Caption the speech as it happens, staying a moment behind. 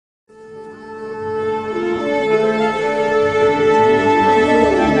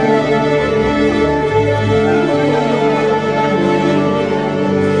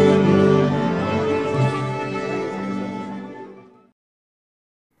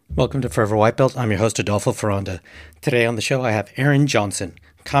Welcome to Forever White Belt. I'm your host, Adolfo Ferranda. Today on the show, I have Aaron Johnson,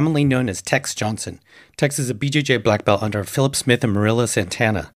 commonly known as Tex Johnson. Tex is a BJJ black belt under Philip Smith and Marilla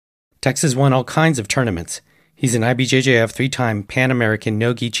Santana. Tex has won all kinds of tournaments. He's an IBJJF three-time Pan-American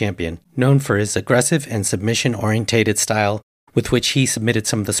no-gi champion, known for his aggressive and submission-orientated style with which he submitted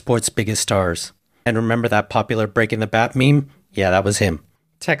some of the sport's biggest stars. And remember that popular breaking the bat meme? Yeah, that was him.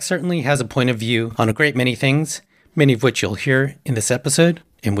 Tex certainly has a point of view on a great many things, many of which you'll hear in this episode,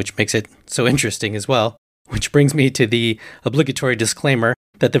 and which makes it so interesting as well. Which brings me to the obligatory disclaimer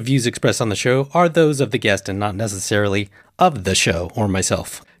that the views expressed on the show are those of the guest and not necessarily of the show or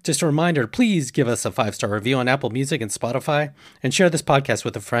myself. Just a reminder, please give us a 5-star review on Apple Music and Spotify, and share this podcast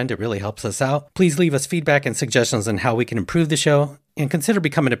with a friend. It really helps us out. Please leave us feedback and suggestions on how we can improve the show, and consider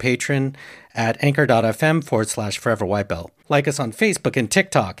becoming a patron at anchor.fm/Forever White Belt. Like us on Facebook and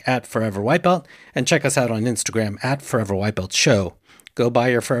TikTok at Forever White Belt, and check us out on Instagram at Forever White Belt Show. Go buy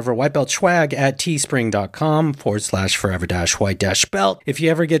your Forever White Belt swag at teespring.com/forever-white-belt. If you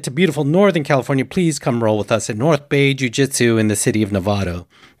ever get to beautiful Northern California, please come roll with us at North Bay Jiu-Jitsu in the city of Novato.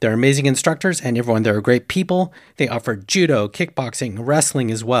 They're amazing instructors, and everyone there are great people. They offer judo, kickboxing, wrestling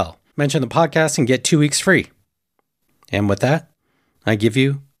as well. Mention the podcast and get 2 weeks free. And with that, I give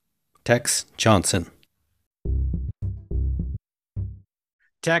you Tex Johnson.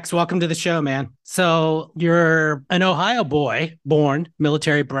 Tex, welcome to the show, man. So you're an Ohio boy, born,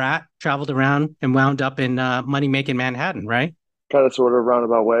 military brat, traveled around and wound up in money-making Manhattan, right? Kind of sort of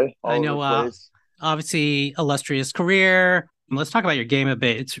roundabout way. I know, obviously, illustrious career. Let's talk about your game a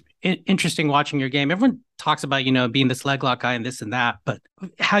bit. It's interesting watching your game. Everyone talks about, being this leg lock guy and this and that, but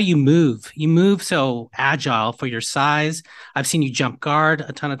how you move so agile for your size. I've seen you jump guard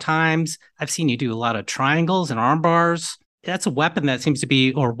a ton of times. I've seen you do a lot of triangles and arm bars. That's a weapon that seems to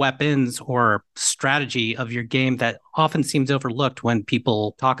be, or weapons or strategy of your game that often seems overlooked when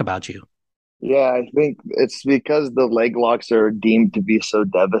people talk about you. Yeah, I think it's because the leg locks are deemed to be so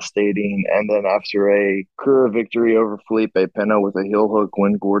devastating. And then after a career victory over Felipe Pena with a heel hook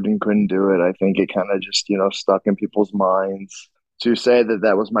when Gordon couldn't do it, I think it kind of just, stuck in people's minds to say that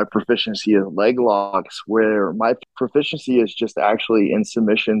that was my proficiency of leg locks, where my proficiency is just actually in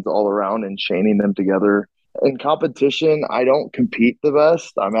submissions all around and chaining them together. In competition, I don't compete the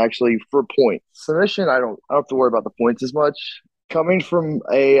best. I'm actually for points. Submission, I don't have to worry about the points as much. Coming from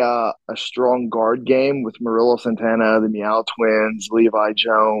a strong guard game with Murillo Santana, the Meow Twins, Levi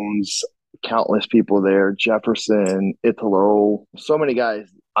Jones, countless people there, Jefferson, Italo, so many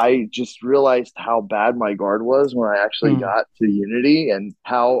guys. I just realized how bad my guard was when I actually got to Unity, and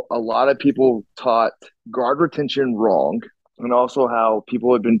how a lot of people taught guard retention wrong, and also how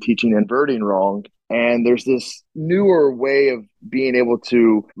people had been teaching inverting wrong. And there's this newer way of being able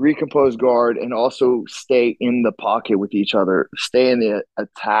to recompose guard and also stay in the pocket with each other, stay in the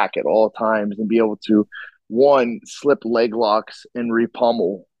attack at all times, and be able to, one, slip leg locks and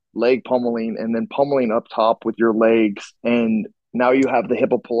repummel, leg pummeling, and then pummeling up top with your legs. And now you have the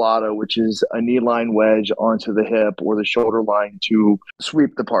hippopotato, which is a knee line wedge onto the hip or the shoulder line to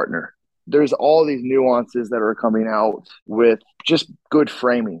sweep the partner. There's all these nuances that are coming out with just good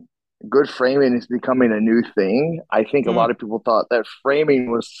framing. Good framing is becoming a new thing. I think a lot of people thought that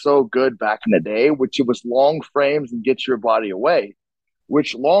framing was so good back in the day, which it was long frames and get your body away,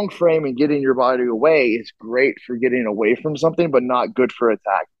 which long frame and getting your body away is great for getting away from something, but not good for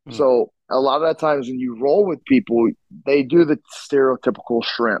attack. So a lot of the times when you roll with people, they do the stereotypical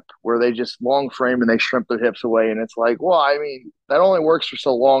shrimp where they just long frame and they shrimp their hips away. And it's like, well, I mean, that only works for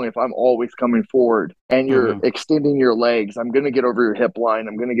so long if I'm always coming forward and you're extending your legs. I'm going to get over your hip line.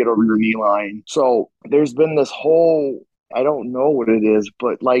 I'm going to get over your knee line. So there's been this whole, I don't know what it is,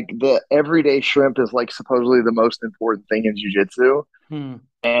 but like the everyday shrimp is like supposedly the most important thing in jiu-jitsu.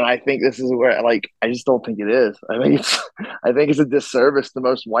 And I think this is where, I just don't think it is. I think it's a disservice to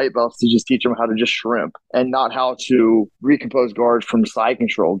most white belts to just teach them how to just shrimp and not how to recompose guard from side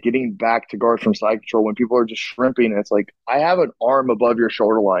control, getting back to guard from side control when people are just shrimping. It's like, I have an arm above your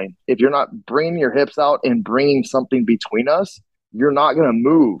shoulder line. If you're not bringing your hips out and bringing something between us, you're not going to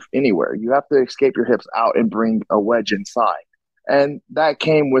move anywhere. You have to escape your hips out and bring a wedge inside. And that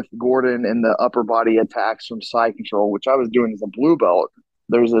came with Gordon and the upper body attacks from side control, which I was doing as a blue belt.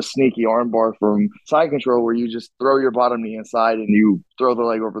 There's a sneaky armbar from side control where you just throw your bottom knee inside and you throw the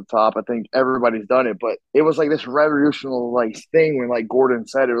leg over the top. I think everybody's done it, but it was like this revolutionary thing when Gordon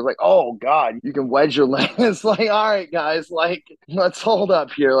said it was like, oh God, you can wedge your leg. It's like, all right, guys, let's hold up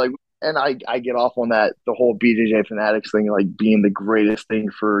here. And I get off on that, the whole BJJ fanatics thing, being the greatest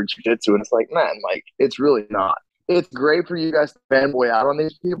thing for jiu-jitsu. And it's like, man, it's really not. it's great for you guys to fanboy out on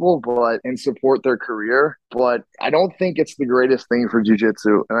these people, but and support their career. But I don't think it's the greatest thing for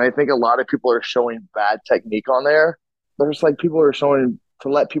jujitsu. And I think a lot of people are showing bad technique on there. There's like people are showing to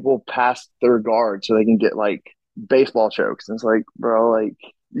let people pass their guard so they can get like baseball chokes. And it's like, bro, like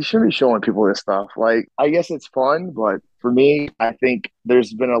you shouldn't be showing people this stuff. Like, I guess it's fun, but for me, I think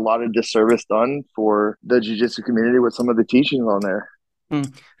there's been a lot of disservice done for the jiu-jitsu community with some of the teachings on there.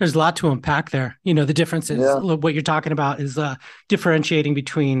 There's a lot to unpack there. You know, the difference is Yeah. what you're talking about is differentiating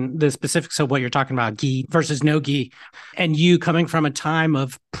between the specifics of what you're talking about, gi versus no gi, and you coming from a time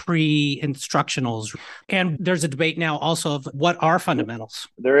of pre-instructionals. And there's a debate now also of what are fundamentals.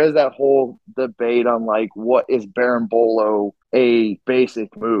 There is that whole debate on like what is Berimbolo a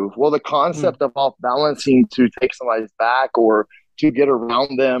basic move. Well, the concept of off balancing to take somebody's back or to get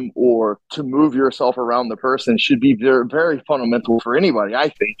around them or to move yourself around the person should be very, very fundamental for anybody, I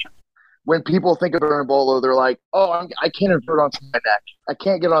think. When people think of Berimbolo, they're like, oh, I can't invert onto my neck. I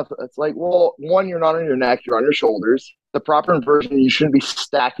can't get on. It's like, well, one, you're not on your neck, you're on your shoulders. The proper inversion, you shouldn't be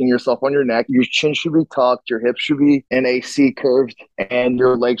stacking yourself on your neck. Your chin should be tucked, your hips should be in a C curved, and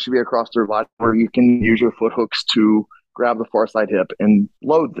your legs should be across your body where you can use your foot hooks to grab the far side hip and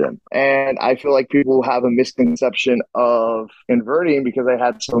load them. And I feel like people have a misconception of inverting because I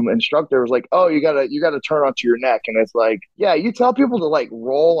had some instructors like, oh, you gotta turn onto your neck. And it's like, yeah, you tell people to like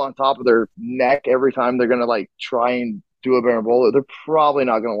roll on top of their neck every time they're gonna like try and do a Berimbolo, they're probably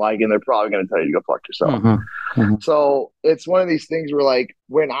not going to like it. And they're probably going to tell you to go fuck yourself. So it's one of these things where like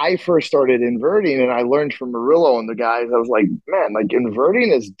when I first started inverting and I learned from Murillo and the guys, I was like, man, like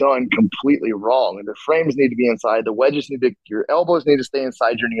inverting is done completely wrong. And the frames need to be inside. The wedges need to, your elbows need to stay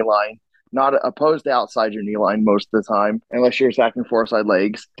inside your knee line, not opposed to outside your knee line most of the time, unless you're attacking foreside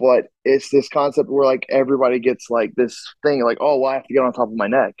legs. But it's this concept where like everybody gets like this thing like, oh, well, I have to get on top of my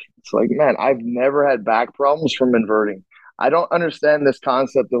neck. It's like, man, I've never had back problems from inverting. I don't understand this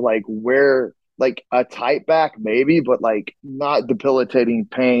concept of like where like a tight back maybe, but like not debilitating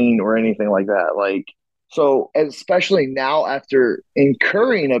pain or anything like that. Like so especially now after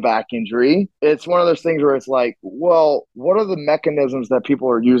incurring a back injury, it's one of those things where it's like, well, what are the mechanisms that people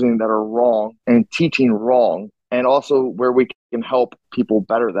are using that are wrong and teaching wrong? And also where we can help people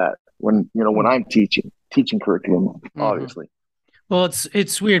better that when, you know, when I'm teaching curriculum, obviously. Well,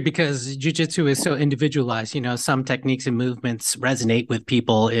 it's weird because jiu-jitsu is so individualized. You know, some techniques and movements resonate with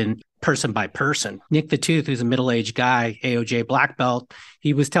people in person by person. Nick the Tooth, who's a middle-aged guy, AOJ black belt,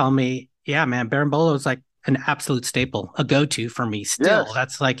 he was telling me, yeah, man, Berimbolo is like an absolute staple, a go-to for me still. Yes.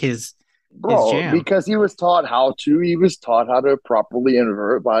 That's like his jam. Because he was taught how to. He was taught how to properly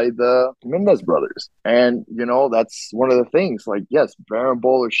invert by the Mendez brothers. And, you know, that's one of the things. Like, yes,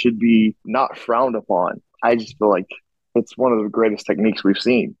 Berimbolo should be not frowned upon. I just feel like it's one of the greatest techniques we've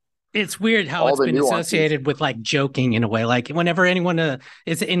seen. It's weird how it's been associated with like joking in a way. Like whenever anyone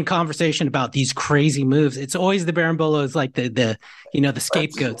is in conversation about these crazy moves, it's always the Berimbolo is like the you know, the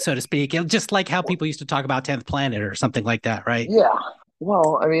scapegoat, so to speak. Just like how people used to talk about 10th Planet or something like that, right? Yeah.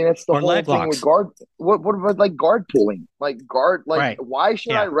 Well, I mean, it's the whole thing with guard. What about like guard pulling? Like guard, like right. Why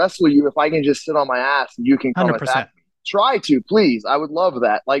should I wrestle you if I can just sit on my ass and you can come 100%. Attack me? Try to, please. I would love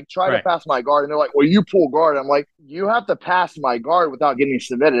that. Like, try to pass my guard. And they're like, well, you pull guard. I'm like, you have to pass my guard without getting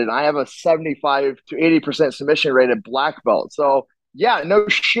submitted. And I have a 75 to 80% submission rate at black belt. So, yeah, no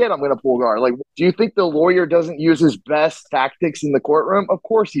shit, I'm going to pull guard. Like, do you think the lawyer doesn't use his best tactics in the courtroom? Of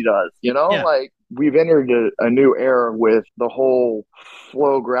course he does. You know, like, we've entered a new era with the whole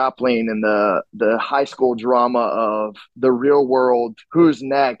flow grappling and the high school drama of the real world, who's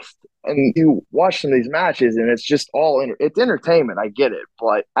next. And you watch some of these matches and it's just it's entertainment. I get it.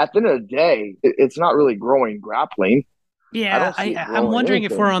 But at the end of the day, it's not really growing grappling. Yeah, I'm wondering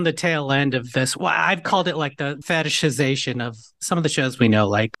if we're on the tail end of this. Well, I've called it like the fetishization of some of the shows we know,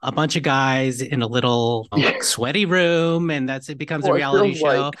 like a bunch of guys in a little sweaty room, and it becomes a reality show.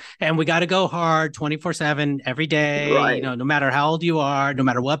 Like, and we got to go hard 24/7 every day. Right. You know, no matter how old you are, no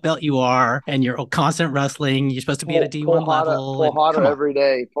matter what belt you are, and you're constant wrestling. You're supposed to be at a D1 level. Pull harder every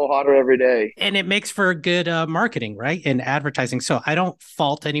day. Pull harder every day. And it makes for good marketing, right, and advertising. So I don't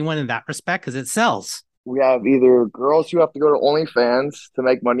fault anyone in that respect because it sells. We have either girls who have to go to OnlyFans to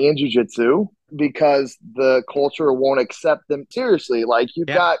make money in jiu-jitsu because the culture won't accept them seriously. Like you've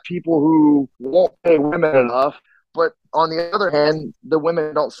got people who won't pay women enough, but on the other hand, the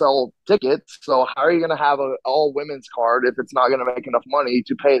women don't sell tickets. So how are you going to have an all women's card if it's not going to make enough money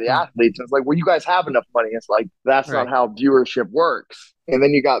to pay the athletes? And it's like, well, you guys have enough money. It's like, that's not how viewership works. And then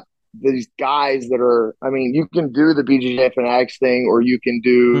you got these guys that are, I mean, you can do the BJJ Fanatics thing or you can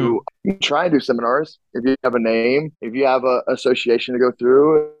do You can try and do seminars if you have a name, if you have a association to go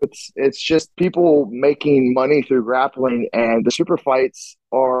through. It's just people making money through grappling, and the super fights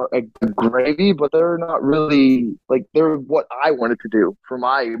are a gravy, but they're not really like they're what I wanted to do for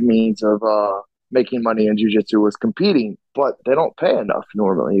my means of making money in jiu-jitsu was competing, but they don't pay enough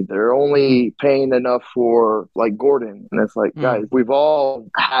normally. They're only paying enough for like Gordon. And it's like, guys, we've all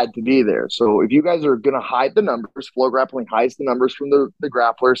had to be there. So if you guys are going to hide the numbers, Flow Grappling hides the numbers from the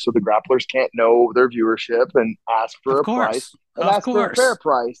grapplers so the grapplers can't know their viewership and ask for a price and ask for a fair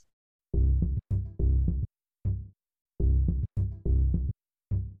price.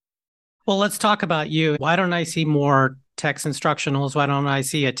 Well, let's talk about you. Why don't I see more Tex instructionals? Why don't I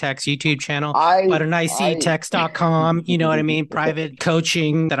see a Tex YouTube channel? Why don't I see Tex.com? You know what I mean? Private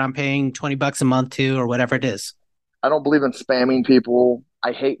coaching that I'm paying $20 a month to or whatever it is. I don't believe in spamming people.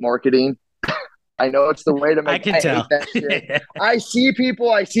 I hate marketing. I know it's the way to make. I tell. Hate that shit. I see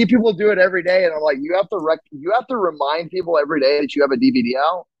people do it every day, and I'm like, you have to remind people every day that you have a DVD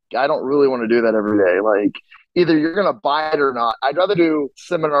out. I don't really want to do that every day. Like, either you're going to buy it or not. I'd rather do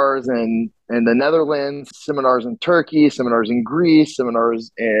seminars in the Netherlands, seminars in Turkey, seminars in Greece,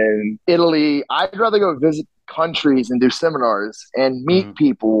 seminars in Italy. I'd rather go visit countries and do seminars and meet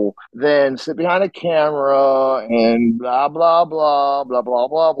people than sit behind a camera and blah, blah, blah, blah, blah,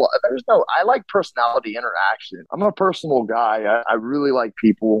 blah, blah. I like personality interaction. I'm a personal guy. I really like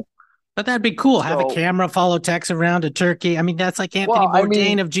people. But that'd be cool. Have a camera follow Tex around to Turkey. I mean, that's like Anthony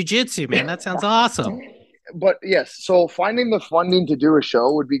Bourdain of jiu-jitsu, man. That sounds awesome. But yes, so finding the funding to do a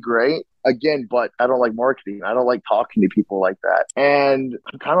show would be great. Again, but I don't like marketing. I don't like talking to people like that. And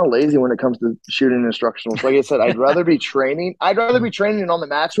I'm kind of lazy when it comes to shooting instructionals. Like I said, I'd rather be training. I'd rather be training on the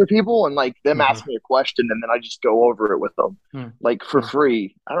mats with people and like them ask me a question and then I just go over it with them like for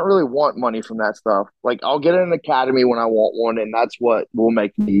free. I don't really want money from that stuff. Like I'll get an academy when I want one, and that's what will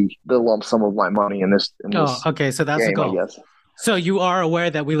make me the lump sum of my money in this. Okay. So that's game, the goal. I guess. So you are aware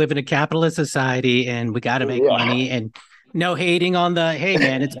that we live in a capitalist society and we got to make money, and no hating on hey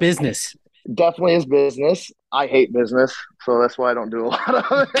man, it's business. Definitely is business. I hate business, so that's why I don't do a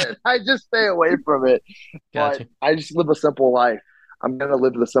lot of it. I just stay away from it. Gotcha. But I just live a simple life. I'm going to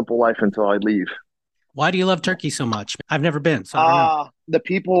live the simple life until I leave. Why do you love Turkey so much? I've never been, so I don't know. The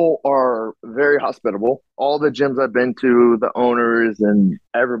people are very hospitable. All the gyms I've been to, the owners and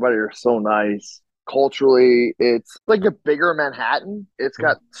everybody are so nice. Culturally, it's like a bigger Manhattan. It's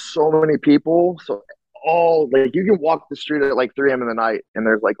got so many people. So like you can walk the street at like 3 a.m. in the night and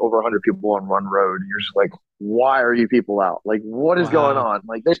there's like over 100 people on one road. And you're just like, why are you people out? Like, what is going on?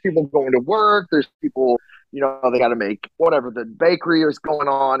 Like, there's people going to work. There's people, they got to make whatever. The bakery is going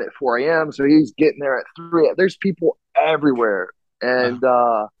on at 4 a.m. So he's getting there at 3. There's people everywhere. And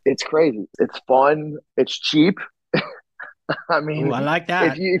it's crazy. It's fun. It's cheap. I mean, I like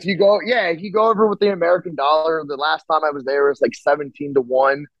that. If you go over with the American dollar, the last time I was there, it was like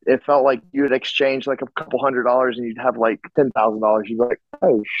 17-1. It felt like you would exchange like a couple $100 and you'd have like $10,000. You'd be like,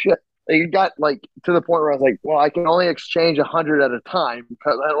 oh shit. You got like to the point where I was like, well, I can only exchange 100 at a time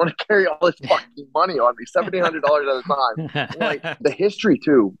because I don't want to carry all this fucking money on me. $1,700 at a time. Like the history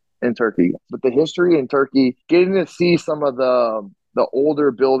too in Turkey, getting to see some of the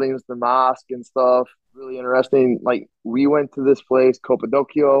older buildings, the mosque and stuff. Really interesting. Like we went to this place,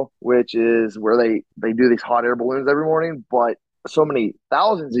 Cappadocia, which is where they do these hot air balloons every morning. But so many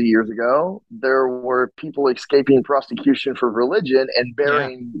thousands of years ago, there were people escaping prosecution for religion and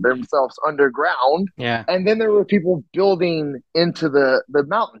burying themselves underground. Yeah. And then there were people building into the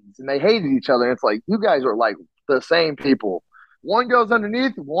mountains, and they hated each other. And it's like, you guys are like the same people. One goes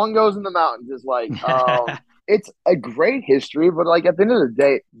underneath, one goes in the mountains. It's like, it's a great history, but like at the end of the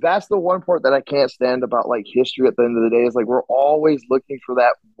day, that's the one part that I can't stand about like history at the end of the day is like we're always looking for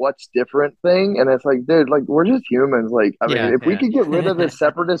that what's different thing. And it's like, dude, like we're just humans. Like, I mean, if we could get rid of this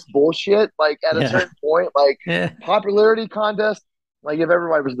separatist bullshit, like at a certain point, like popularity contest, like if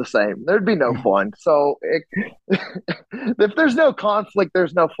everybody was the same, there'd be no fun. So if there's no conflict,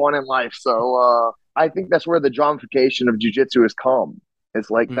 there's no fun in life. So I think that's where the dramification of jiu-jitsu has come. It's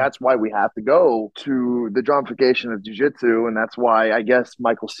like, that's why we have to go to the dramification of jiu-jitsu. And that's why I guess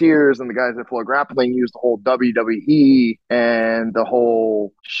Michael Sears and the guys at Flow Grappling use the whole WWE and the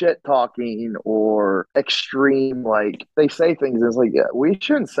whole shit talking or extreme, like they say things. It's like, we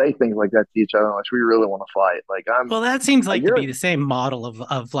shouldn't say things like that to each other unless we really want to fight. Like well, that seems like to be the same model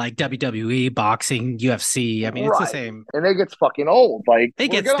of like WWE, boxing, UFC. I mean, it's the same. And it gets fucking old. Like they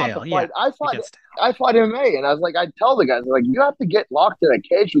get stale. Yeah. I fought MMA, and I was like, I'd tell the guys, like, you have to get locked in a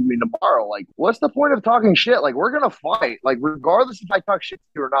cage with me tomorrow. Like, what's the point of talking shit? Like, we're gonna fight, like, regardless if I talk shit to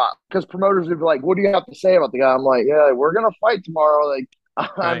you or not. Because promoters would be like, what do you have to say about the guy? I'm like, yeah, we're gonna fight tomorrow. Like,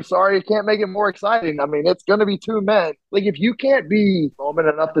 I'm Right. sorry, you can't make it more exciting. I mean, it's going to be two men. Like, if you can't be moment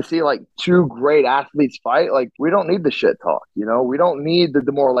enough to see like two great athletes fight, like, we don't need the shit talk. We don't need the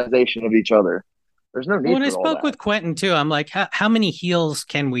demoralization of each other. There's no Well, need when I for all spoke that. with Quentin too, I'm like, how many heels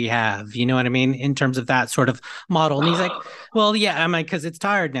can we have? You know what I mean? In terms of that sort of model. And he's like, well, yeah, I'm like, because it's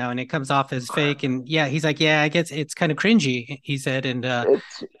tired now and it comes off as fake. And yeah, he's like, yeah, I guess it's kind of cringy, he said. And,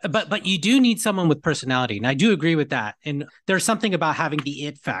 It's but you do need someone with personality. And I do agree with that. And there's something about having the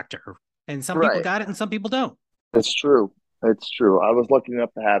it factor. And some people right. got it and some people don't. It's true. It's true. I was lucky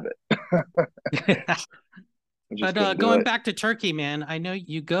enough to have it. I just But couldn't do going it. back to Turkey, man, I know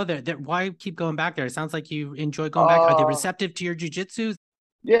you go there. Why keep going back there? It sounds like you enjoy going back. Are they Uh, receptive to your jujitsu?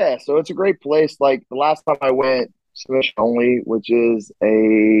 yeah, so it's a great place. Like the last time I went, Submission Only, which is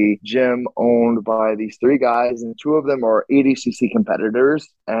a gym owned by these three guys, and two of them are ADCC competitors,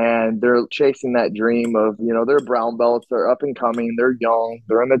 and they're chasing that dream of, they're brown belts, they're up and coming, they're young,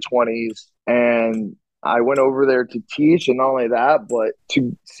 they're in their 20s, and I went over there to teach, and not only that, but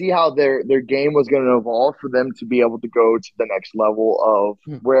to see how their game was going to evolve for them to be able to go to the next level of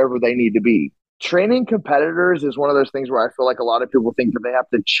Hmm. wherever they need to be. Training competitors is one of those things where I feel like a lot of people think that they have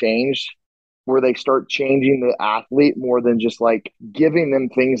to change, where they start changing the athlete more than just like giving them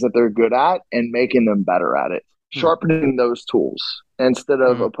things that they're good at and making them better at it, Hmm. sharpening those tools instead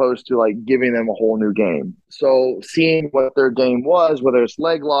of Hmm. opposed to like giving them a whole new game. So seeing what their game was, whether it's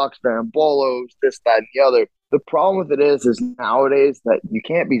leg locks, bambolos, this, that, and the other. The problem with it is nowadays that you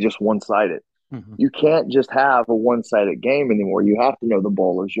can't be just one sided. Hmm. You can't just have a one-sided game anymore. You have to know the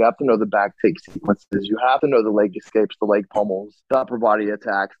bowlers. You have to know the back take sequences. You have to know the leg escapes, the leg pummels, the upper body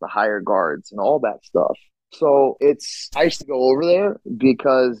attacks, the higher guards, and all that stuff. So it's nice to go over there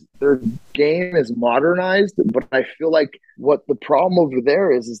because their game is modernized, but I feel like what the problem over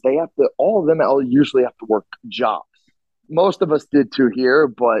there is they have to, all of them usually have to work jobs. Most of us did too here,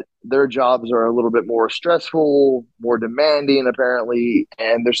 but their jobs are a little bit more stressful, more demanding, apparently.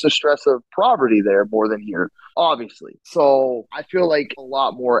 And there's the stress of poverty there more than here, obviously. So I feel like a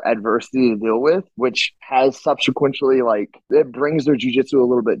lot more adversity to deal with, which has subsequently, like, it brings their jujitsu a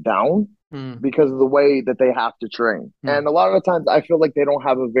little bit down Hmm. because of the way that they have to train. Hmm. And a lot of the times I feel like they don't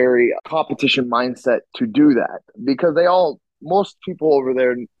have a very competition mindset to do that because most people over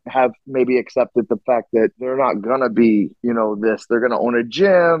there have maybe accepted the fact that they're not gonna be, this. They're gonna own a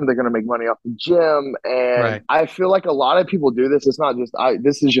gym. They're gonna make money off the gym, and Right. I feel like a lot of people do this. It's not just I.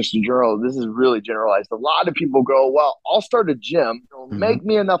 This is just general. This is really generalized. A lot of people go, "Well, I'll start a gym. It'll Hmm. make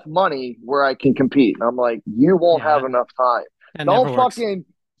me enough money where I can compete." And I'm like, "You won't Yeah, have enough time. that Don't never works. fucking."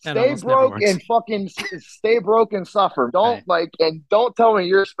 That Stay almost never broke works. and fucking stay broke and suffer. Right. Don't tell me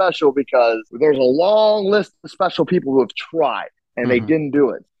you're special because there's a long list of special people who have tried and they Hmm. didn't do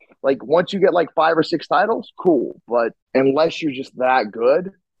it. Like once you get like 5 or 6 titles, cool. But unless you're just that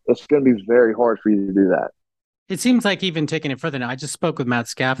good, it's going to be very hard for you to do that. It seems like even taking it further now, I just spoke with Matt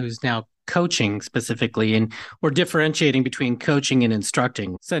Scaff, who's now coaching specifically, and we're differentiating between coaching and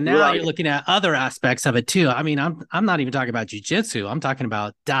instructing. So now you're Right. looking at other aspects of it too. I mean, I'm not even talking about jujitsu. I'm talking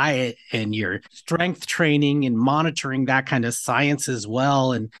about diet and your strength training and monitoring that kind of science as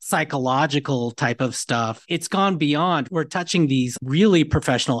well, and psychological type of stuff. It's gone beyond. We're touching these really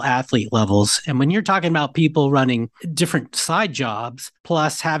professional athlete levels. And when you're talking about people running different side jobs,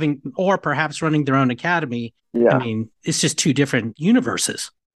 plus having, or perhaps running their own academy, I Yeah, mean, it's just two different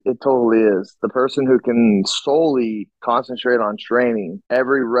universes. it totally is. The person who can solely concentrate on training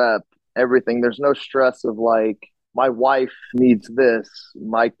every rep, everything, there's no stress of like, my wife needs this,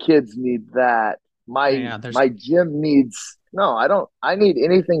 my kids need that, my Yeah, there's my gym needs no, I don't I need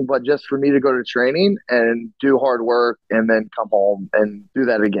anything but just for me to go to training and do hard work and then come home and do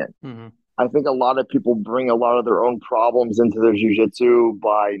that again. mhm. I think a lot of people bring a lot of their own problems into their jujitsu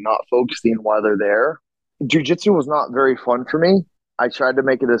by not focusing while they're there. Jujitsu was not very fun for me. I tried to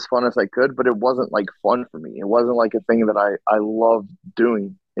make it as fun as I could, but it wasn't like fun for me. It wasn't like a thing that I loved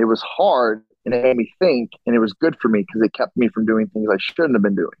doing. It was hard and it made me think, and it was good for me because it kept me from doing things I shouldn't have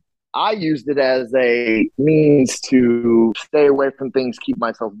been doing. I used it as a means to stay away from things, keep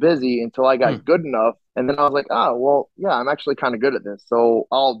myself busy until I Hmm. got good enough. And then I was like, oh, well, yeah, I'm actually kind of good at this. So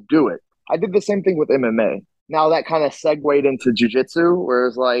I'll do it. I did the same thing with MMA. Now that kind of segued into jujitsu, where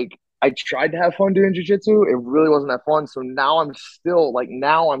it's like I tried to have fun doing jujitsu. It really wasn't that fun. So now I'm still like,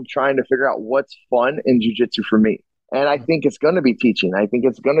 now I'm trying to figure out what's fun in jujitsu for me. And I think it's going to be teaching. I think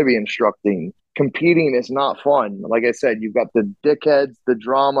it's going to be instructing. Competing is not fun. Like I said, you've got the dickheads, the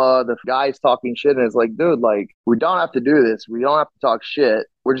drama, the guys talking shit. And it's like, dude, like, we don't have to do this. We don't have to talk shit.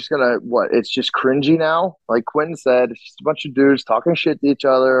 We're just going to, what? It's just cringy now. Like Quentin said, it's just a bunch of dudes talking shit to each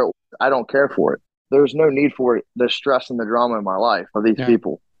other. I don't care for it. there's no need for the stress and the drama in my life of these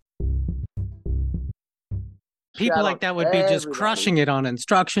people. People like that would be just crushing it on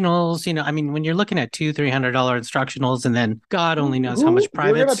instructionals. I mean, when you're looking at $200-$300 instructionals, and then God only knows how much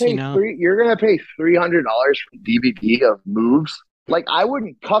privates, you're going to pay $300 for DVD of moves. Like, I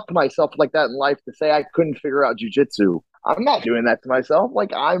wouldn't cuck myself like that in life to say I couldn't figure out jujitsu. I'm not doing that to myself.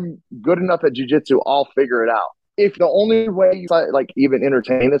 Like, I'm good enough at jujitsu. I'll figure it out. If the only way you like even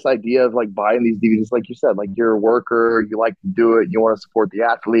entertain this idea of like buying these DVDs, like you said, like you're a worker, you like to do it, you want to support the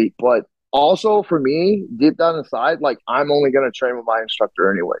athlete, but also for me, deep down inside, like I'm only going to train with my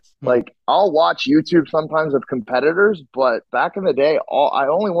instructor anyways. Like I'll watch YouTube sometimes of competitors, but back in the day, I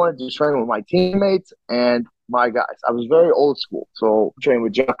only wanted to train with my teammates and my guys. I was very old school. So I trained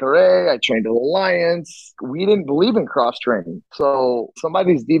with Jacare, I trained with Alliance. We didn't believe in cross training. So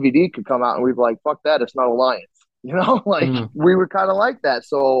somebody's DVD could come out and we'd be like, fuck that, it's not Alliance. We were kind of like that.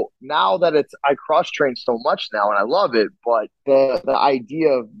 So now that I cross train so much now and I love it, but the idea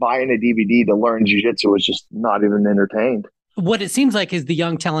of buying a DVD to learn jiu-jitsu was just not even entertained. What it seems like is the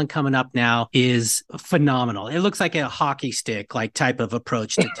young talent coming up now is phenomenal. It looks like a hockey stick like type of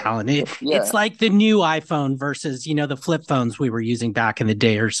approach to talent. It's like the new iPhone versus, the flip phones we were using back in the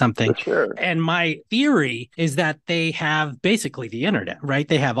day or something. For sure. And my theory is that they have basically the internet, right?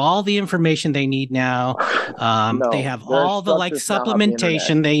 They have all the information they need now. They have all the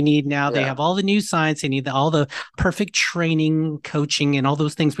supplementation they need now. Yeah. They have all the new science. They need all the perfect training, coaching, and all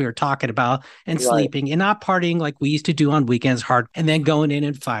those things we were talking about, and sleeping and not partying like we used to do on weekends hard, and then going in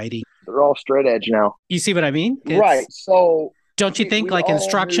and fighting. They're all straight edge now. You see what I mean? Right. So don't you think like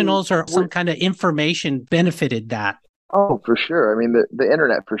instructionals or some kind of information benefited that? Oh, for sure. I mean, the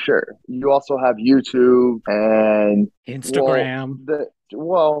internet, for sure. You also have YouTube and Instagram.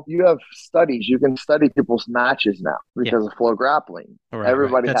 You have studies. You can study people's matches now because of Flow Grappling.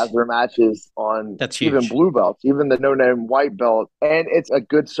 Everybody has their matches on even blue belts, even the no-name white belt. And it's a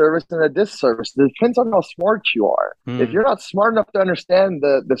good service and a disservice. It depends on how smart you are. If you're not smart enough to understand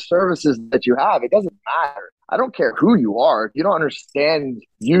the services that you have, it doesn't matter. I don't care who you are. If you don't understand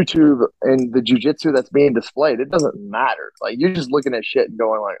YouTube and the jiu-jitsu that's being displayed, it doesn't matter. Like, you're just looking at shit and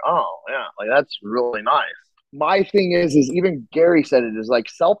going like, oh, yeah, like that's really nice. My thing is even Gary said it, is like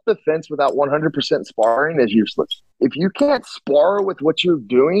self-defense without 100% sparring is useless. If you can't spar with what you're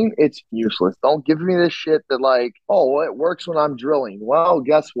doing, it's useless. Don't give me this shit that like, oh, it works when I'm drilling. Well,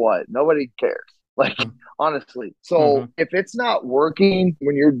 guess what? Nobody cares. Like, honestly. So if it's not working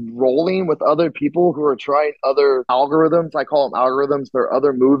when you're rolling with other people who are trying other algorithms, I call them algorithms, they're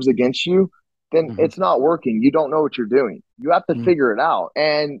other moves against you, then it's not working. You don't know what you're doing. You have to figure it out.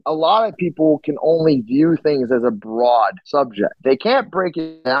 And a lot of people can only view things as a broad subject. They can't break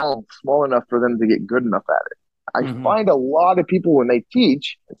it down small enough for them to get good enough at it. I find a lot of people when they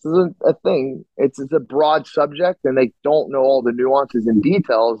teach, this isn't a thing, it's a broad subject and they don't know all the nuances and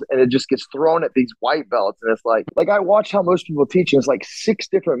details, and it just gets thrown at these white belts. And it's like I watch how most people teach, and it's like 6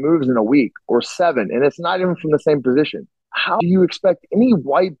 different moves in a week or 7, and it's not even from the same position. How do you expect any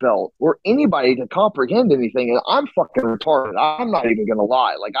white belt or anybody to comprehend anything? And I'm fucking retarded. I'm not even going to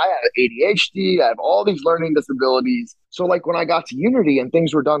lie. Like, I have ADHD. I have all these learning disabilities. So like when I got to Unity and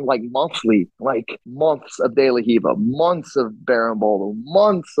things were done like monthly, like months of daily Hiva, months of Berimbolo,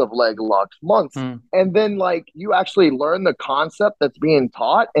 months of leg locks, months. And then like you actually learn the concept that's being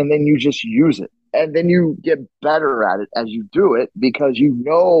taught and then you just use it. And then you get better at it as you do it because you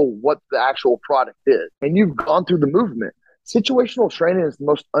know what the actual product is. And you've gone through the movement. Situational training is the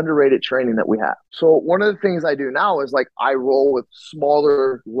most underrated training that we have. So one of the things I do now is like I roll with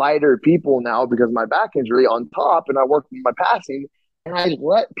smaller, lighter people now because of my back injury on top, and I work with my passing. And I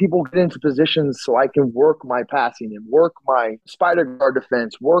let people get into positions so I can work my passing and work my spider guard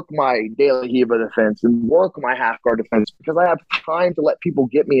defense, work my daily Hiva defense, and work my half guard defense because I have time to let people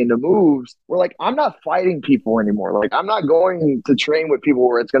get me into moves where like I'm not fighting people anymore. Like I'm not going to train with people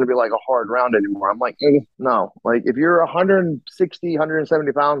where it's going to be like a hard round anymore. I'm like, no. Like if you're 160,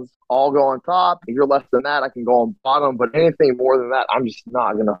 170 pounds, I'll go on top. If you're less than that, I can go on bottom. But anything more than that, I'm just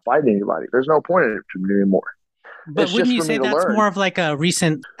not going to fight anybody. There's no point in it to me anymore. But wouldn't you say that's more of like a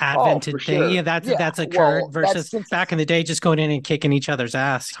recent advented thing? Sure. Yeah, that's occurred versus back in the day just going in and kicking each other's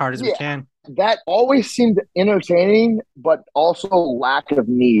ass as hard as we can. That always seemed entertaining, but also lack of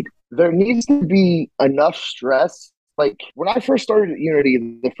need. There needs to be enough stress. Like when I first started at Unity,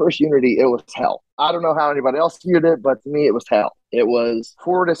 the first Unity, it was hell. I don't know how anybody else viewed it, but to me, it was hell. It was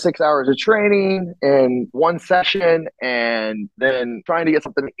 4 to 6 hours of training in one session and then trying to get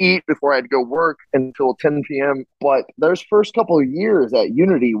something to eat before I had to go work until 10 p.m. But those first couple of years at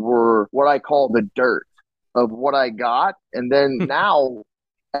Unity were what I call the dirt of what I got. And then now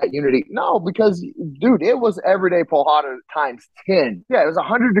at Unity? No, because dude, it was everyday Pohada times 10. Yeah, it was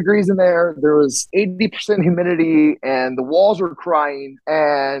 100 degrees in there. There was 80% humidity and the walls were crying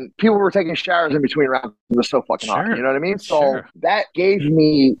and people were taking showers in between rounds. It was so fucking hot. You know what I mean? So that gave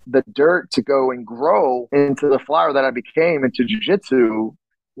me the dirt to go and grow into the flower that I became into jiu-jitsu.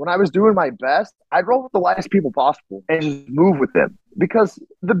 When I was doing my best, I'd roll with the lightest people possible and just move with them because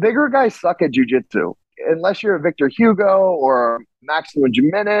the bigger guys suck at jiu-jitsu. Unless you're a Victor Hugo or Maximo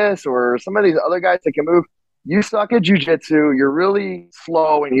Jimenez or some of these other guys that can move, you suck at jiu-jitsu. You're really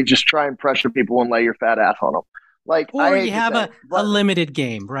slow and you just try and pressure people and lay your fat ass on them. Like, or you have a limited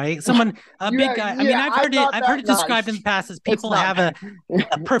game, right? Someone, a big guy. I mean, I've heard it described in the past as people have a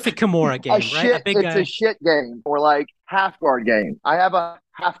perfect Kimura game, right? A big guy. It's a shit game or like half guard game. I have a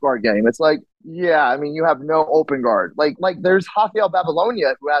half guard game. It's like, yeah, I mean, you have no open guard. Like there's Rafael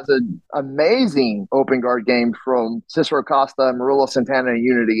Babylonia who has an amazing open guard game from Cicero Costa, Murillo Santana, and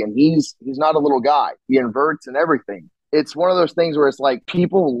Unity, and he's not a little guy. He inverts and everything. It's one of those things where it's like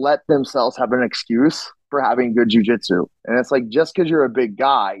people let themselves have an excuse for having good jiu-jitsu. And it's like, just because you're a big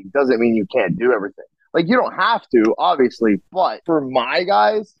guy doesn't mean you can't do everything. Like, you don't have to, obviously, but for my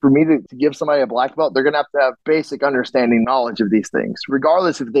guys, for me to give somebody a black belt, they're going to have basic understanding knowledge of these things,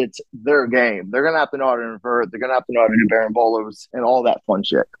 regardless if it's their game. They're going to have to know how to invert. They're going to have to know how to do barambolos and all that fun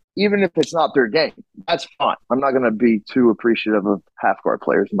shit. Even if it's not their game, that's fine. I'm not going to be too appreciative of half-guard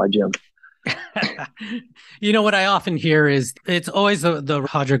players in my gym. You know what I often hear is it's always the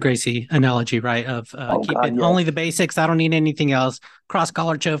Roger Gracie analogy, right? Of only the basics. I don't need anything else. Cross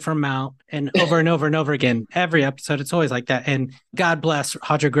collar choke from mount, and over and over again. Every episode, it's always like that. And God bless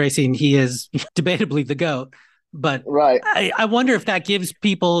Roger Gracie, and he is debatably the GOAT. But right. I wonder if that gives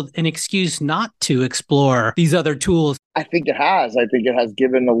people an excuse not to explore these other tools. I think it has. I think it has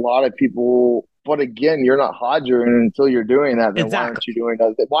given a lot of people. But again, you're not Hodger until you're doing that. Then Why aren't you doing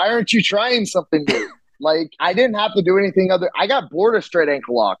that? Why aren't you trying something new? Like, I didn't have to do anything other. I got bored of straight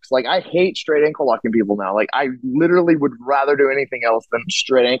ankle locks. Like, I hate straight ankle locking people now. Like, I literally would rather do anything else than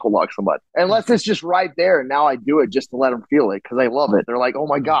straight ankle lock somebody. Unless it's just right there. And now I do it just to let them feel it because I love it. They're like, oh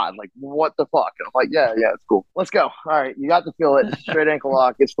my God, like, what the fuck? And I'm like, yeah, it's cool. Let's go. All right. You got to feel it. Straight ankle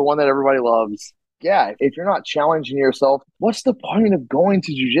lock. It's the one that everybody loves. Yeah. If you're not challenging yourself, what's the point of going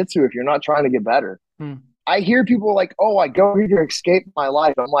to jiu-jitsu if you're not trying to get better? I hear people like, oh, I go here to escape my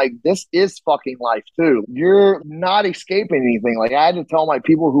life. I'm like, this is fucking life too. You're not escaping anything. Like, I had to tell my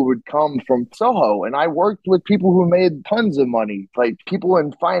people who would come from Soho, and I worked with people who made tons of money, like people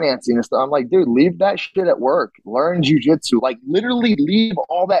in financing and stuff. I'm like, dude, leave that shit at work. Learn jujitsu. Like, literally leave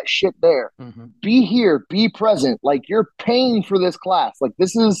all that shit there. Be here, be present. Like, you're paying for this class. Like,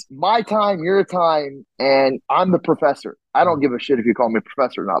 this is my time, your time, and I'm the professor. I don't give a shit if you call me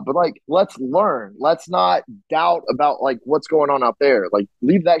professor or not, but like, let's learn. Let's not doubt about like what's going on out there. Like,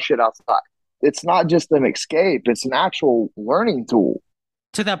 leave that shit outside. It's not just an escape. It's an actual learning tool.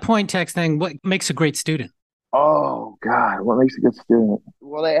 To that point, Tex, then what makes a great student? Oh God, what makes a good student?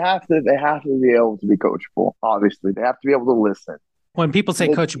 Well, they have to be able to be coachable. Obviously, they have to be able to listen. When people say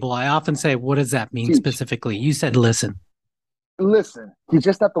coachable, I often say, what does that mean specifically? You said listen. Listen. You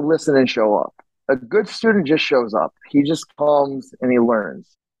just have to listen and show up. A good student just shows up. He just comes and he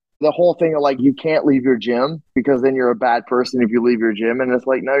learns. The whole thing of like, you can't leave your gym because then you're a bad person if you leave your gym. And it's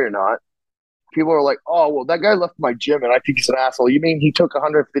like, no, you're not. People are like, oh, well, that guy left my gym and I think he's an asshole. You mean he took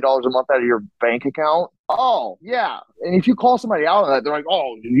 $150 a month out of your bank account? Oh, yeah. And if you call somebody out on that, they're like,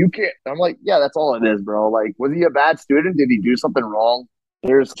 oh, you can't. I'm like, yeah, that's all it is, bro. Like, was he a bad student? Did he do something wrong?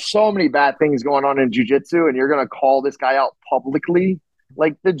 There's so many bad things going on in jiu-jitsu and you're going to call this guy out publicly.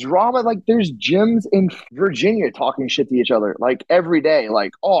 Like, the drama, like, there's gyms in Virginia talking shit to each other, like, every day.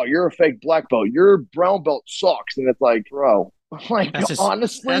 Like, oh, you're a fake black belt. Your brown belt sucks. And it's like, bro, like,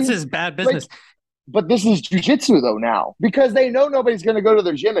 honestly. That's just bad business. Like, but this is jiu-jitsu, though, now. Because they know nobody's going to go to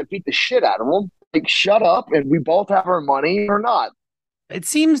their gym and beat the shit out of them. Like, shut up, and we both have our money or not. It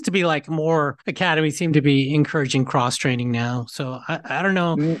seems to be like more academies seem to be encouraging cross training now. So I don't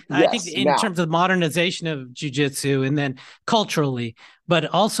know. Yes, I think in terms of modernization of jiu-jitsu and then culturally, but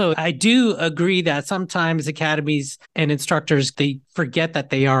also I do agree that sometimes academies and instructors, they forget that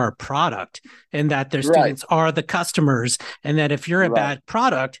they are a product and that their students are the customers. And that if you're a bad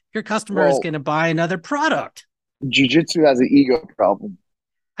product, your customer is going to buy another product. Jiu-jitsu has an ego problem.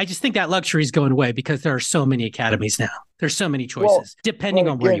 I just think that luxury is going away because there are so many academies now. There's so many choices, depending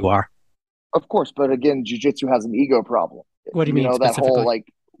on where you are. Of course, but again, jiu-jitsu has an ego problem. What do you mean specifically? That whole,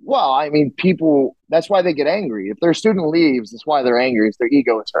 like, well, I mean, people, that's why they get angry. If their student leaves, that's why they're angry. It's their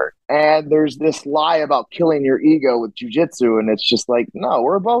ego is hurt. And there's this lie about killing your ego with jiu-jitsu. And it's just like, no,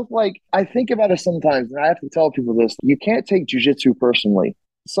 we're both like, I think about it sometimes, and I have to tell people this. You can't take jiu-jitsu personally.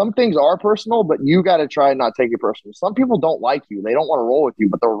 some things are personal, but you got to try and not take it personal. Some people don't like you. They don't want to roll with you,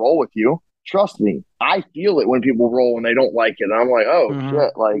 but they'll roll with you. Trust me. I feel it when people roll and they don't like it. And I'm like, oh Mm-hmm.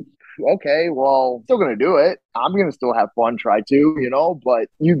 shit. Like, okay, well, still going to do it. I'm going to still have fun, try to, but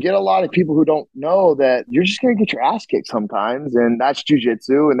you get a lot of people who don't know that you're just going to get your ass kicked sometimes. And that's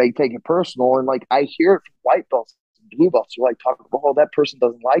jujitsu and they take it personal. And like, I hear it from white belts, blue belts are like talking, oh, that person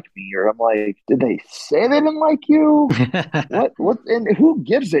doesn't like me. Or I'm like, did they say they didn't like you? What and who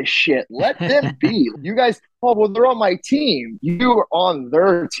gives a shit? Let them be. You guys, oh well, they're on my team. You are on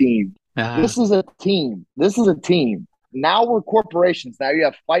their team. Uh, This is a team. This is a team. Now we're corporations. Now you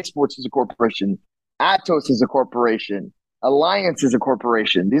have Fight Sports as a corporation. Atos is a corporation. Alliance is a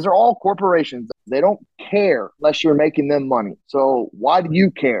corporation. These are all corporations. They don't care unless you're making them money. So why do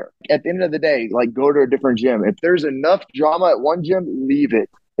you care? At the end of the day, like go to a different gym. If there's enough drama at one gym, leave it.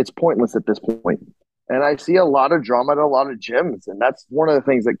 It's pointless at this point. And I see a lot of drama at a lot of gyms. And that's one of the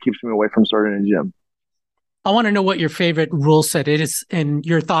things that keeps me away from starting a gym. I want to know what your favorite rule set is and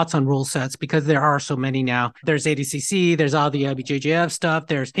your thoughts on rule sets, because there are so many now. There's ADCC, there's all the IBJJF stuff.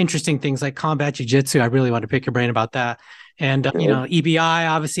 There's interesting things like combat jiu-jitsu. I really want to pick your brain about that. And, EBI,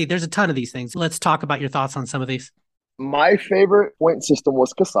 obviously, there's a ton of these things. Let's talk about your thoughts on some of these. My favorite point system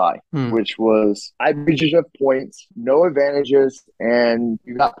was Kasai, which was IBJJF points, no advantages, and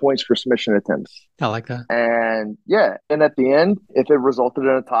you got points for submission attempts. I like that. And yeah, and at the end, if it resulted in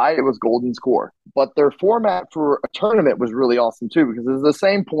a tie, it was golden score. But their format for a tournament was really awesome too, because it was the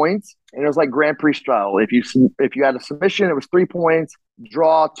same points, and it was like Grand Prix style. If you had a submission, it was 3 points,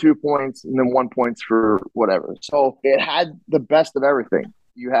 draw 2 points, and then 1 point for whatever. So it had the best of everything.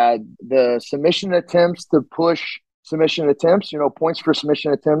 You had the submission attempts to push submission attempts, points for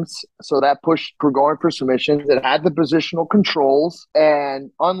submission attempts. So that pushed for going for submissions. It had the positional controls. And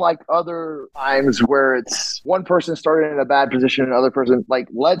unlike other times where it's one person started in a bad position, another person, like,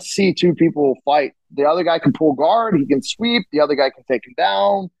 let's see two people fight. The other guy can pull guard, he can sweep, the other guy can take him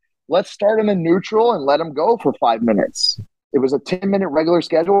down. Let's start him in neutral and let him go for 5 minutes. It was a 10-minute regular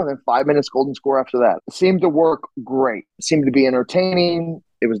schedule and then 5 minutes golden score after that. It seemed to work great. It seemed to be entertaining.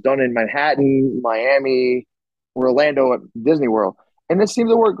 It was done in Manhattan, Miami, Orlando at Disney World. And it seemed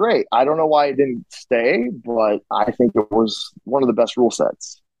to work great. I don't know why it didn't stay, but I think it was one of the best rule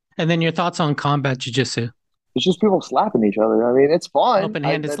sets. And then your thoughts on combat jiu-jitsu. It's just people slapping each other. I mean, it's fun.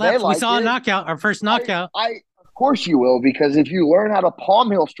 Open-handed slaps. We saw a knockout, our first knockout. Of course you will, because if you learn how to palm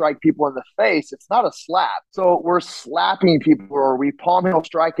heel strike people in the face, it's not a slap. So we're slapping people, or we palm heel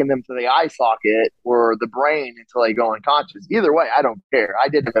striking them to the eye socket or the brain until they go unconscious. Either way, I don't care. I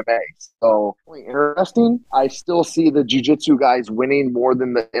did MMA. So interesting. I still see the jiu-jitsu guys winning more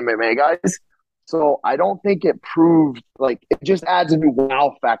than the MMA guys. So I don't think it proved, like, it just adds a new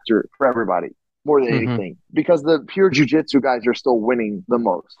wow factor for everybody more than anything, because the pure jiu-jitsu guys are still winning the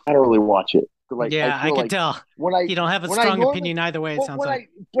most. I don't really watch it. Like, yeah, I can tell. You don't have a strong opinion either way, it sounds like.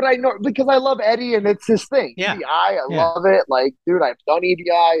 But I know, because I love Eddie and it's his thing. Yeah. EBI, I love it. Like, dude, I've done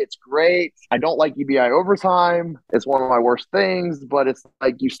EBI. It's great. I don't like EBI overtime. It's one of my worst things. But it's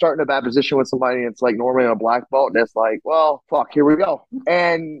like you start in a bad position with somebody, and it's like normally a black belt. And it's like, well, fuck, here we go.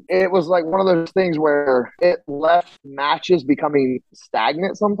 And it was like one of those things where it left matches becoming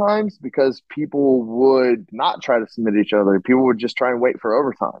stagnant sometimes, because people would not try to submit each other. People would just try and wait for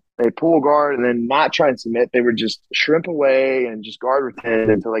overtime. They pull guard and then not try and submit. They would just shrimp away and just guard retain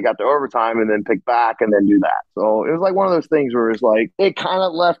until they got to overtime and then pick back and then do that. So it was like one of those things where it's like it kind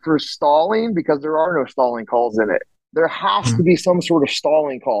of left for stalling, because there are no stalling calls in it. There has to be some sort of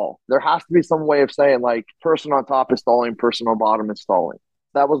stalling call. There has to be some way of saying, like, person on top is stalling, person on bottom is stalling.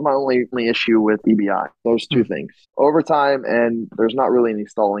 That was my only issue with EBI. Those two things. Overtime, and there's not really any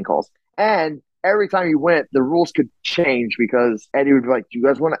stalling calls. And every time you went, the rules could change, because Eddie would be like, do you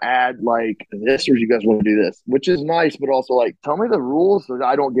guys want to add like this, or do you guys want to do this? Which is nice, but also like, tell me the rules so that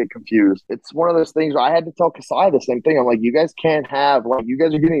I don't get confused. It's one of those things where I had to tell Kasai the same thing. I'm like, you guys can't have, like, you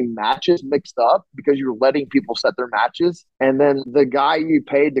guys are getting matches mixed up because you're letting people set their matches. And then the guy you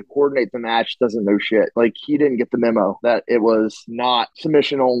paid to coordinate the match doesn't know shit. Like, he didn't get the memo that it was not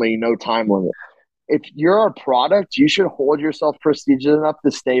submission only, no time limit. If you're a product, you should hold yourself prestigious enough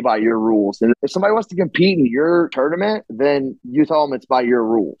to stay by your rules. And if somebody wants to compete in your tournament, then you tell them it's by your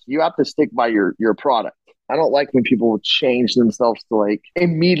rules. You have to stick by your product. I don't like when people change themselves to like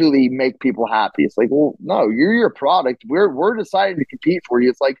immediately make people happy. It's like, well, no, you're your product. We're deciding to compete for you.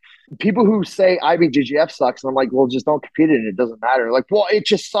 It's like people who say IBJJF sucks, and I'm like, well, just don't compete in it. It doesn't matter. Like, well, it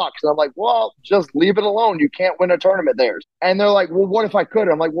just sucks. And I'm like, well, just leave it alone. You can't win a tournament there. And they're like, well, what if I could?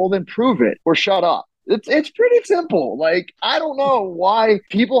 I'm like, well, then prove it or shut up. It's pretty simple. Like, I don't know why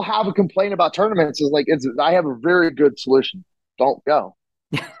people have a complaint about tournaments. Is like, I have a very good solution. Don't go.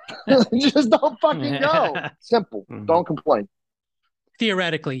 Just don't fucking go. Simple. Mhm. Don't complain.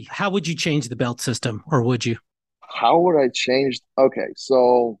 Theoretically, how would you change the belt system, or would you? How would I change? Okay,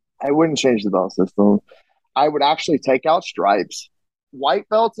 so I wouldn't change the belt system. I would actually take out stripes. White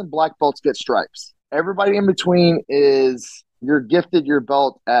belts and black belts get stripes. Everybody in between is you're gifted your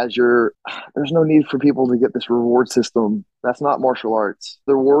belt as your. There's no need for people to get this reward system. That's not martial arts.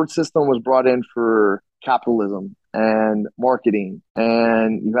 The reward system was brought in for capitalism and marketing.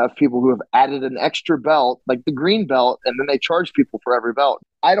 And you have people who have added an extra belt, like the green belt, and then they charge people for every belt.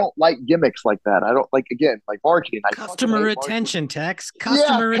 I don't like gimmicks like that. I don't like, again, like marketing. I fucking Customer hate marketing. retention, Tex. Yeah, Customer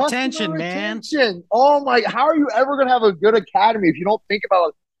customer retention, man. retention. Oh my, how are you ever going to have a good academy if you don't think about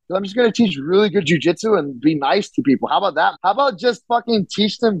it? I'm just going to teach really good jujitsu and be nice to people. How about that? How about just fucking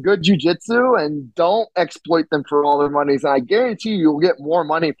teach them good jujitsu and don't exploit them for all their monies? And I guarantee you, you'll get more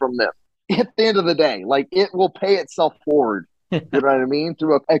money from them at the end of the day. Like it will pay itself forward. You know what I mean?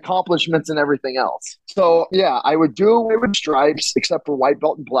 Through accomplishments and everything else. So yeah, I would do away with stripes except for white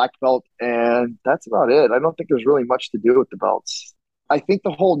belt and black belt, and that's about it. I don't think there's really much to do with the belts. I think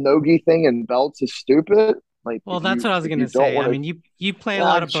the whole nogi thing and belts is stupid. Like Well, that's what I was if going you to don't say. I want mean, to, you play a yeah,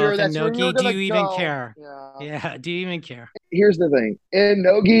 lot I'm of sure both in that's where you were Nogi. Do gonna you even go. care? Yeah. Yeah, do you even care? Here's the thing: in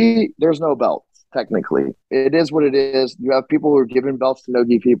nogi, there's no belts. Technically, it is what it is. You have people who are giving belts to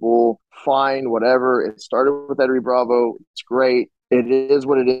nogi people. Fine, whatever. It started with Eddie Bravo. It's great. It is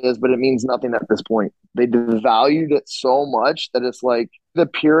what it is, but it means nothing at this point. They devalued it so much that it's like the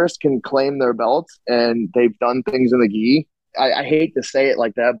purists can claim their belts and they've done things in the gi. I hate to say it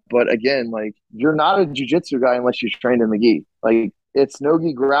like that, but again, like you're not a jujitsu guy unless you're trained in the gi. Like it's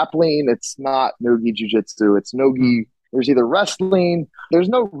nogi grappling, it's not nogi jujitsu. It's Hmm. nogi. There's either wrestling. There's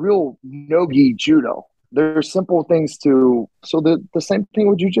no real nogi judo. There's simple things to. So the same thing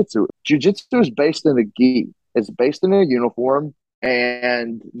with jujitsu. Jujitsu is based in the gi. It's based in a uniform,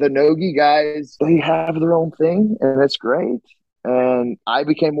 and the nogi guys they have their own thing, and it's great. And I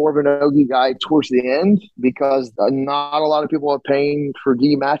became more of a nogi guy towards the end because not a lot of people are paying for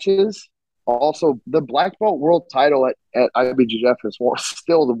gi matches. Also, the black belt world title at IBJJF is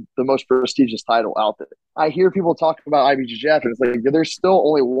still the most prestigious title out there. I hear people talk about IBJJF, and it's like there's still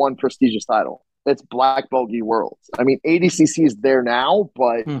only one prestigious title. It's black belt gi worlds. I mean, ADCC is there now,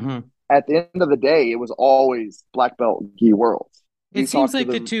 but Hmm. at the end of the day, it was always black belt gi worlds. It You seems talk to like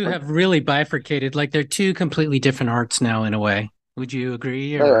the the two like have really bifurcated. Like they're two completely different arts now, in a way. Would you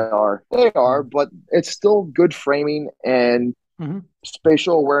agree? Or they are, but it's still good framing and mm-hmm.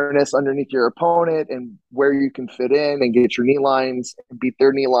 spatial awareness underneath your opponent and where you can fit in and get your knee lines and beat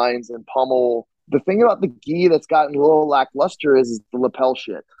their knee lines and pummel. The thing about the gi that's gotten a little lackluster is the lapel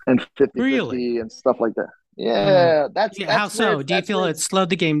shit and 50-50 Really? and stuff like that. Mm. Yeah, Yeah. How so? Do you that's feel where it it's slowed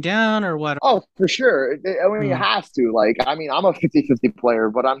the game down, or what? oh, for sure. I mean, it Mm. has to. Like, I mean, I'm a 50-50 player,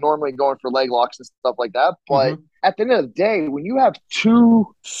 but I'm normally going for leg locks and stuff like that. But Hmm. at the end of the day, when you have two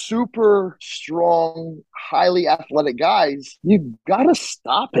super strong, highly athletic guys, you got to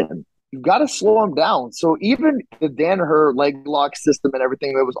stop him. You've got to slow him down. So even the Danaher leg lock system and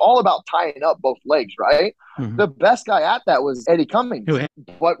everything, it was all about tying up both legs, right? Hmm. The best guy at that was Eddie Cummings.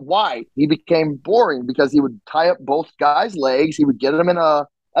 But why? He became boring because he would tie up both guys' legs. He would get them in a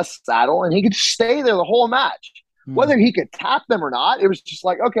saddle and he could stay there the whole match. Mm. Whether he could tap them or not, it was just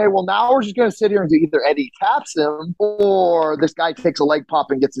like, okay, well, now we're just going to sit here and do either Eddie taps him or this guy takes a leg pop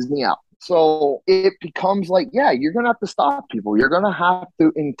and gets his knee out. So it becomes like, yeah, you're going to have to stop people. You're going to have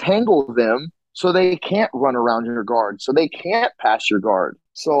to entangle them so they can't run around your guard, so they can't pass your guard.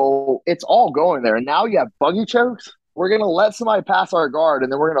 So it's all going there. And now you have buggy chokes. We're going to let somebody pass our guard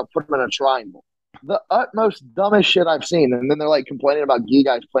and then we're going to put them in a triangle. The utmost dumbest shit I've seen. And then they're like complaining about gi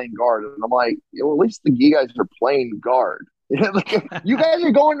guys playing guard. And I'm like, well, at least the gi guys are playing guard. Like, you guys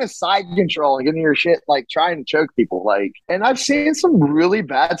are going to side control and getting your shit like trying to choke people. Like, and I've seen some really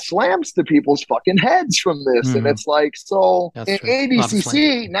bad slams to people's fucking heads from this. And Hmm. it's like, so That's in true. A lot of slam.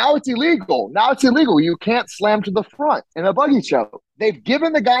 ADCC, now it's illegal. Now it's illegal. You can't slam to the front in a buggy choke. They've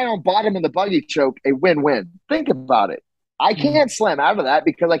given the guy on bottom in the buggy choke a win-win. Think about it. I Mm. can't slam out of that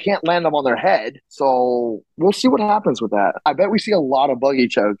because I can't land them on their head. So we'll see what happens with that. I bet we see a lot of buggy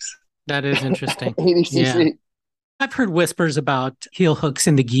chokes. That is interesting. Yeah. ADCC. I've heard whispers about heel hooks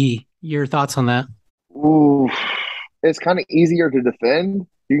in the gi. Your thoughts on that? Ooh, it's kind of easier to defend.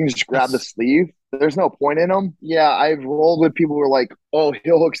 You can just grab the Yes. sleeve. There's no point in them. Yeah, I've rolled with people who are like, "Oh,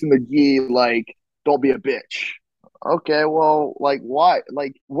 heel hooks in the gi, like, don't be a bitch." Okay, well, like, why?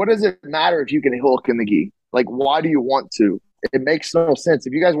 Like, what does it matter if you can heel hook in the gi? Like, why do you want to? It makes no sense.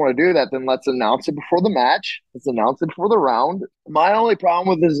 If you guys want to do that, then let's announce it before the match. Let's announce it before the round. My only problem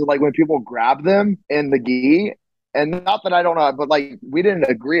with this is like when people grab them in the gi And not that I don't know, but like we didn't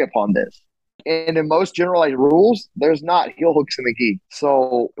agree upon this. And in most generalized rules, there's not heel hooks in the gi.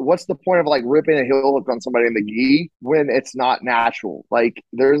 So what's the point of like ripping a heel hook on somebody in the gi when it's not natural? Like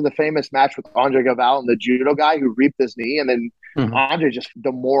there's the famous match with Andre Galvao and the judo guy who reaped his knee, and then Mhm. Andre just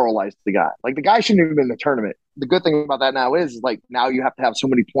demoralized the guy. Like the guy shouldn't even been in the tournament. The good thing about that now is like now you have to have so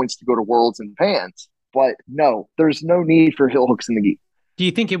many points to go to Worlds and Pans. But no, there's no need for heel hooks in the gi. Do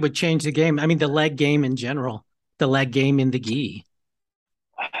you think it would change the game? I mean, the leg game in general, the leg game in the gi.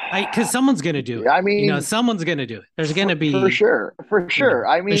 Because someone's going to do it. I mean, Someone's going to do it. There's going to for be, sure, for sure.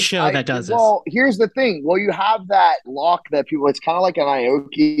 I a mean, show I that does this. well, here's the thing. Well, you have that lock that people. It's kind of like an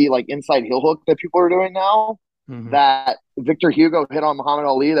Aoki, like inside heel hook that people are doing now. Hmm. That Victor Hugo hit on Muhammad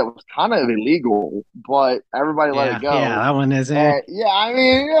Ali that was kind of illegal, but everybody let it Yeah, go. that one is it. And yeah, I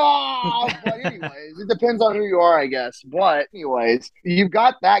mean, but anyways, it depends on who you are, I guess. But anyways, you've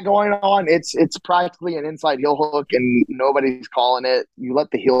got that going on. It's practically an inside heel hook, and nobody's calling it. You let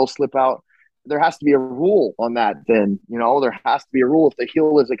the heel slip out. There has to be a rule on that. Then there has to be a rule. If the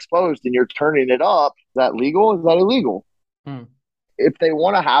heel is exposed and you're turning it up, is that legal? Is that illegal? Hmm. If they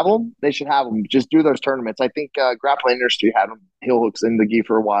want to have them, they should have them. Just do those tournaments. I think grappling industry had them heel hooks in the gi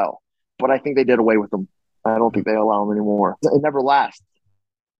for a while, but I think they did away with them. I don't think they allow them anymore. It never lasts.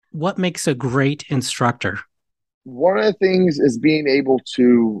 What makes a great instructor? One of the things is being able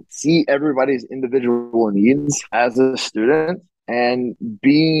to see everybody's individual needs as a student and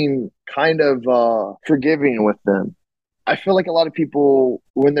being kind of forgiving with them. I feel like a lot of people,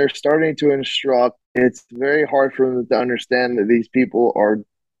 when they're starting to instruct, it's very hard for them to understand that these people are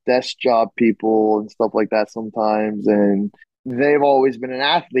desk job people and stuff like that sometimes. And they've always been an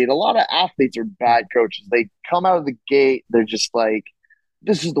athlete. A lot of athletes are bad coaches. They come out of the gate, they're just like,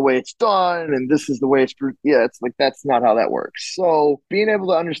 this is the way it's done and this is the way yeah, it's like that's not how that works. So being able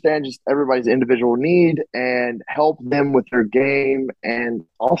to understand just everybody's individual need and help them with their game and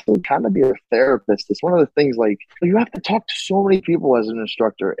also kind of be a therapist. It's one of the things like you have to talk to so many people as an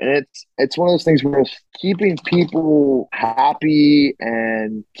instructor, and it's one of those things where keeping people happy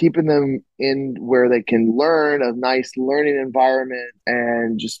and keeping them in where they can learn a nice learning environment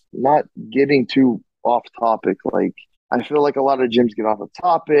and just not getting too off topic. Like I feel like a lot of gyms get off a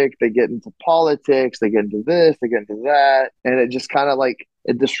topic, they get into politics, they get into this, they get into that, and it just kind of like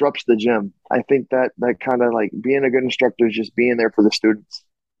it disrupts the gym. I think that kind of like being a good instructor is just being there for the students.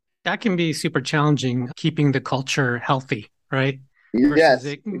 That can be super challenging, keeping the culture healthy, right? Versus Yes,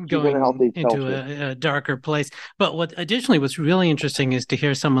 it keeping a going healthy into culture. a darker place. But what additionally what's really interesting is to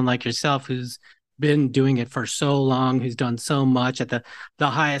hear someone like yourself who's been doing it for so long, who's done so much at the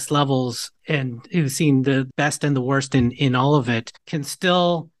highest levels and who's seen the best and the worst in all of it, can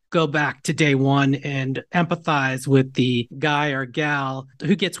still go back to day one and empathize with the guy or gal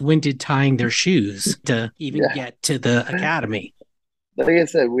who gets winded tying their shoes to even Yeah, get to the academy. like I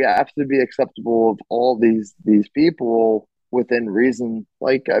said, we have to be acceptable of all these people within reason.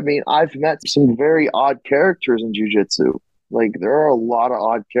 Like, I mean, I've met some very odd characters in jujitsu. Like, there are a lot of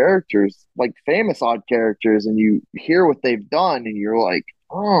odd characters, like famous odd characters, and you hear what they've done, and you're like,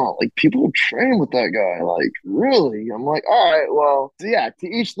 oh, like people train with that guy. Like, really? I'm like, all right, well, so yeah, to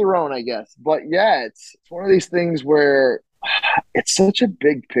each their own, I guess. But yeah, it's one of these things where it's such a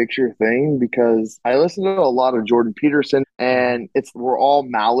big picture thing because I listen to a lot of Jordan Peterson and it's we're all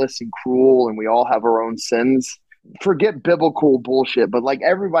malice and cruel and we all have our own sins. Forget biblical bullshit, but like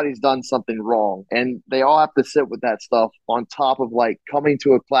everybody's done something wrong and they all have to sit with that stuff on top of like coming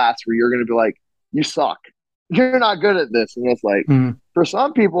to a class where you're going to be like, you suck. You're not good at this. And it's like, Mm. for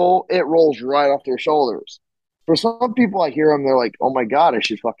some people, it rolls right off their shoulders. For some people, I hear them, they're like, oh my God, I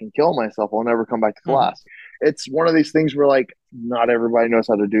should fucking kill myself. I'll never come back to Mm. class. It's one of these things where, like, not everybody knows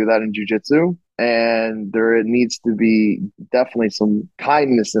how to do that in jujitsu. And there needs to be definitely some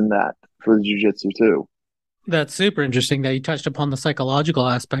kindness in that for the jujitsu, too. That's super interesting that you touched upon the psychological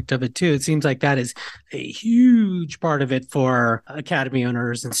aspect of it too. It seems like that is a huge part of it for academy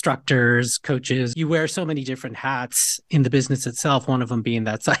owners, instructors, coaches. You wear so many different hats in the business itself, one of them being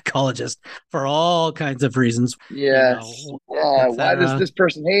that psychologist for all kinds of reasons, Yes. Yeah. Why does etc. this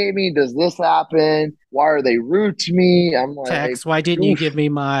person hate me? Does this happen? Why are they rude to me? I'm like, Text, why didn't you oof. give me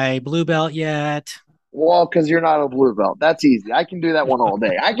my blue belt yet? Well, because you're not a blue belt. That's easy. I can do that one all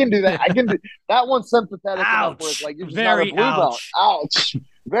day. I can do that. I can do that one's sympathetic enough where it's Ouch. like you're just not a Very blue belt. ouch. Ouch.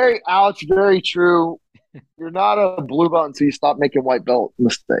 Very ouch. Very true. You're not a blue belt until you stop making white belt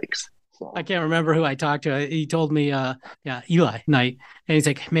mistakes. So I can't remember who I talked to. He told me, yeah, Eli Knight. And he's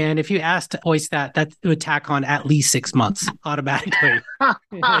like, man, if you asked to hoist that would tack on at least 6 months automatically.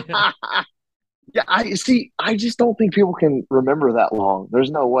 Yeah, I see. I just don't think people can remember that long. There's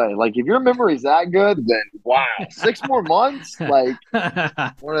no way. Like, if your memory's that good, then wow, 6 more months. Like,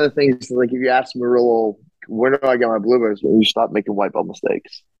 one of the things, like, if you ask me real, when do I get my blue belts? When you stop making white belt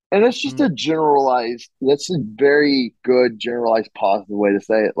mistakes. And it's just Mm. a generalized, that's a very good generalized positive way to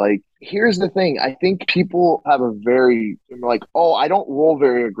say it. Like, here's the thing. I think people have a very, like, oh, I don't roll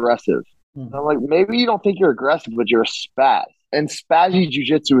very aggressive. And I'm Mhm. like, maybe you don't think you're aggressive, but you're a spaz. And spazzy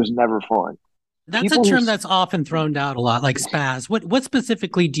jujitsu is never fun. That's a People who term that's often thrown out a lot, like spaz. What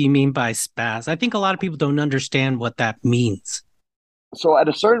specifically do you mean by spaz? I think a lot of people don't understand what that means. so at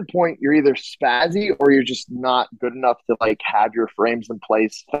a certain point you're either spazzy or you're just not good enough to like have your frames in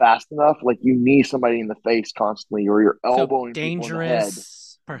place fast enough, like you knee somebody in the face constantly or you're So elbowing people in the head.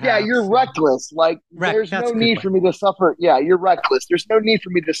 dangerous, Yeah, you're perhaps. reckless. Like, there's That's no a good need for way. me to suffer. Yeah, you're reckless. There's no need for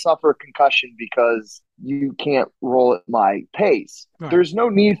me to suffer a concussion because you can't roll at my pace. Right. There's no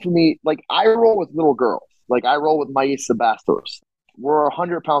need for me. Like, I roll with little girls. Like, I roll with Maisa Bastos. We're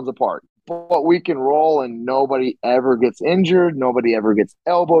 100 pounds apart, but we can roll and nobody ever gets injured. Nobody ever gets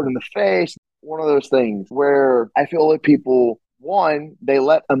elbowed in the face. One of those things where I feel like people, one, they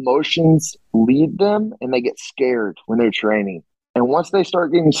let emotions lead them and they get scared when they're training. And once they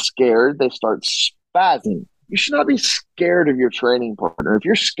start getting scared, they start spazzing. You should not be scared of your training partner. If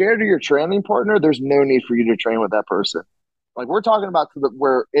you're scared of your training partner, there's no need for you to train with that person. Like, we're talking about to the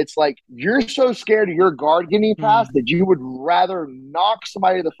where it's like you're so scared of your guard getting passed Mm, that you would rather knock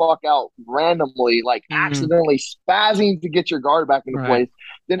somebody the fuck out randomly, like mm, accidentally spazzing to get your guard back into right. place,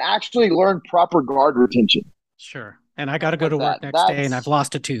 than actually learn proper guard retention. Sure. And I got to Stuff go like to work that. next day and I've That's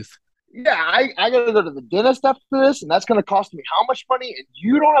lost a tooth. yeah, I gotta go to the dentist after this, and that's gonna cost me how much money? And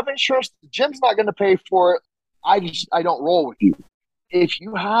you don't have insurance. The gym's not gonna pay for it. I don't roll with you. If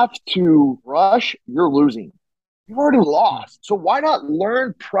you have to rush, you're losing. You've already Mm, lost. So why not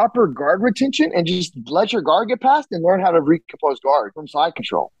learn proper guard retention and just let your guard get past and learn how to recompose guard from side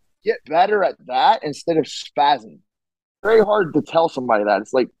control? Get better at that instead of spazzing. Very hard to tell somebody that.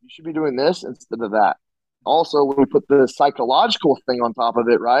 It's like you should be doing this instead of that. Also, when we put the psychological thing on top of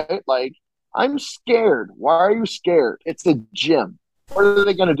it, right? Like, I'm scared. Why are you scared? It's a gym. What are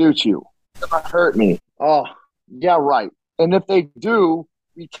they going to do to you? They're going to hurt me. Oh, yeah, right. And if they do,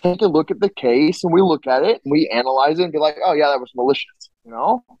 we take a look at the case and we look at it and we analyze it and be like, oh, yeah, that was malicious. You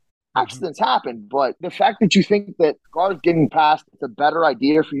know? mhm. Accidents happen, but the fact that you think that guards getting past it's a better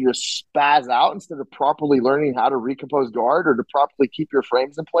idea for you to spaz out instead of properly learning how to recompose guard or to properly keep your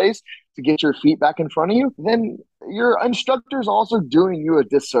frames in place to get your feet back in front of you, then your instructor is also doing you a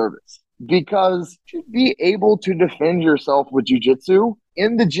disservice because you should be able to defend yourself with jujitsu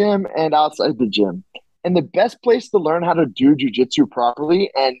in the gym and outside the gym. And the best place to learn how to do jujitsu properly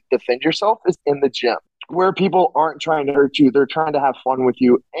and defend yourself is in the gym where people aren't trying to hurt you. They're trying to have fun with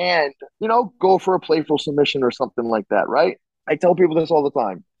you and, go for a playful submission or something like that, right? I tell people this all the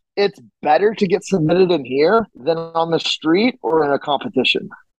time. It's better to get submitted in here than on the street or in a competition.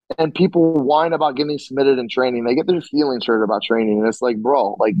 And people whine about getting submitted in training. They get their feelings hurt about training. And it's like,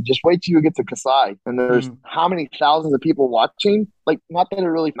 bro, like, just wait till you get to Kasai. And there's Mm. how many thousands of people watching? Like, not that it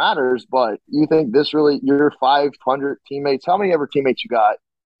really matters, but you think this really, your 500 teammates, how many ever teammates you got?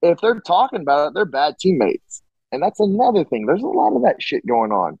 If they're talking about it, they're bad teammates. And that's another thing. There's a lot of that shit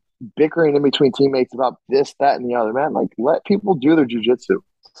going on. Bickering in between teammates about this, that, and the other. Man, like, let people do their jujitsu.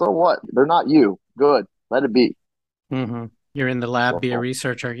 So what? They're not you. Good. Let it be. Hmm. You're in the lab, be a So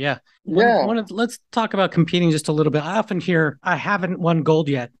researcher. Yeah. yeah, Let's talk about competing just a little bit. I often hear, I haven't won gold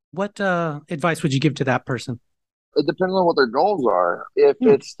yet. What advice would you give to that person? it depends on what their goals are. If Hmm.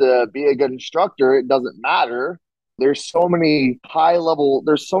 it's to be a good instructor, it doesn't matter. There's so many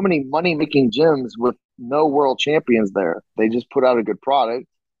money making gyms with no world champions there. They just put out a good product.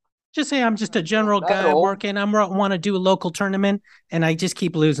 Just say I'm just a For a general guy medal, working. I want to do a local tournament, and I just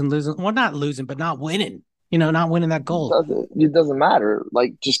keep losing. Well, not losing, but not winning. Not winning that gold. it doesn't matter.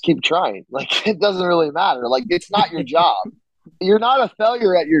 Like, just keep trying. Like, it doesn't really matter. Like, it's not your job. You're not a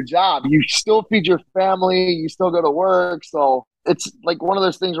failure at your job. You still feed your family. You still go to work. So it's like one of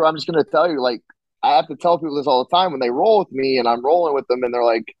those things where I'm just going to tell you, like, I have to tell people this all the time when they roll with me and I'm rolling with them and they're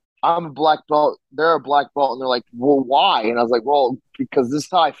like, I'm a black belt. They're a black belt. And they're like, well, why? And I was like, well, because this is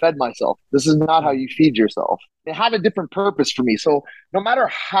how I fed myself. This is not how Mm. you feed yourself. It had a different purpose for me. So no matter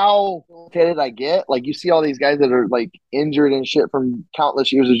how talented I get, like you see all these guys that are like injured and shit from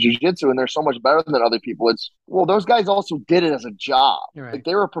countless years of jujitsu, and they're so much better than other people. It's well, those guys also did it as a job. You're Like right.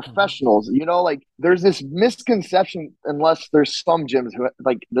 they were Hmm. professionals, like there's this misconception, unless there's some gyms who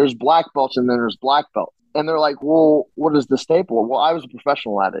like there's black belts and then there's black belts. And they're like, well, what is the staple? Well, I was a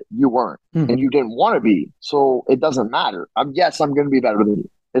professional at it. You weren't. And Hmm. you didn't want to be. So it doesn't matter. Yes, I'm going to be better than you.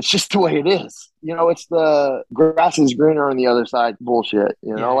 It's just the way it is. It's the grass is greener on the other side bullshit.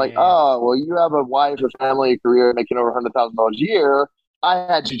 Yeah. oh, well, you have a wife, a family, a career making over $100,000 a year. I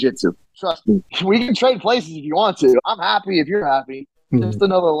had jujitsu. Trust me. We can trade places if you want to. I'm happy if you're happy. Just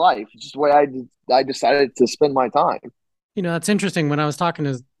another life. It's just the way I decided to spend my time. It's interesting. When I was talking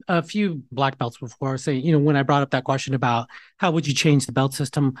to a few black belts before, when I brought up that question about how would you change the belt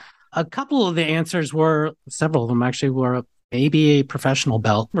system, a couple of the answers were, several of them actually were maybe a professional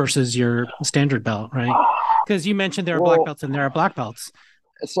belt versus your standard belt, right? Because you mentioned there are black belts and there are black belts.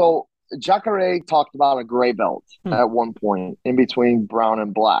 So Jacare talked about a gray belt at one point in between brown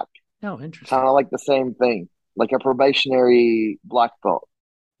and black. Oh, interesting. Kind of like the same thing, like a probationary black belt.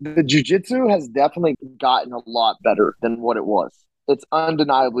 The jiu-jitsu has definitely gotten a lot better than what it was. It's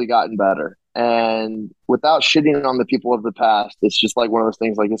undeniably gotten better. And without shitting on the people of the past, it's just like one of those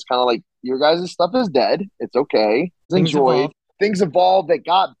things, like it's kind of like your guys' stuff is dead. It's okay. Enjoy. Things evolved. They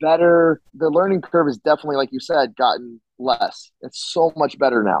got better. The learning curve is definitely, like you said, gotten less. It's so much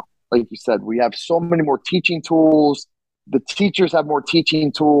better now. Like you said, we have so many more teaching tools. The teachers have more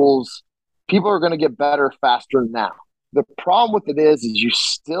teaching tools. People are going to get better faster now. The problem with it is you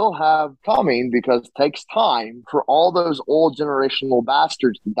still have coming, because it takes time for all those old generational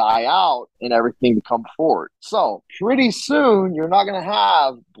bastards to die out and everything to come forward. So pretty soon, you're not going to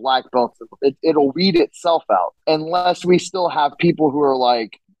have black belts. It'll weed itself out unless we still have people who are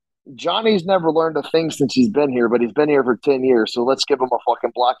like, Johnny's never learned a thing since he's been here, but he's been here for 10 years. So let's give him a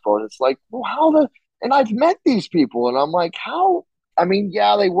fucking black belt. It's like, well, and I've met these people and I'm like, how? I mean,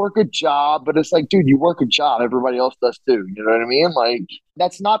 yeah, they work a job, but it's like, dude, you work a job. Everybody else does too. You know what I mean? Like,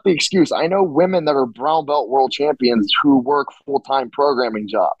 that's not the excuse. I know women that are brown belt world champions who work full-time programming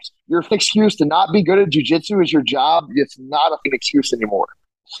jobs. Your excuse to not be good at jiu-jitsu is your job. It's not an excuse anymore.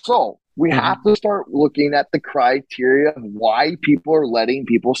 So we have to start looking at the criteria of why people are letting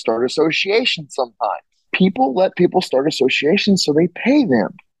people start associations sometimes. People let people start associations so they pay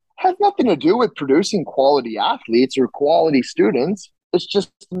them. Has nothing to do with producing quality athletes or quality students. It's just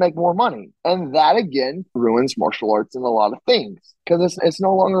to make more money. And that, again, ruins martial arts in a lot of things, because it's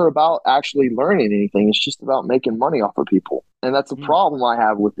no longer about actually learning anything. It's just about making money off of people. And that's a problem I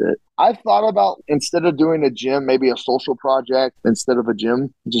have with it. I've thought about, instead of doing a gym, maybe a social project instead of a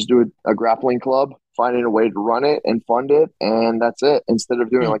gym, just do a grappling club, finding a way to run it and fund it. And that's it. Instead of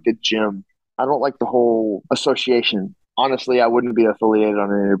doing like a gym. I don't like the whole association. Honestly, I wouldn't be affiliated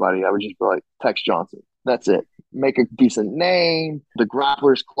under anybody. I would just be like Tex Johnson. That's it. Make a decent name, the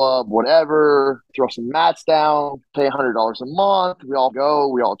Grapplers Club, whatever. Throw some mats down, pay $100 a month. We all go,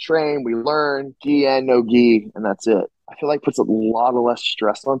 we all train, we learn, gi and no gi, and that's it. I feel like it puts a lot of less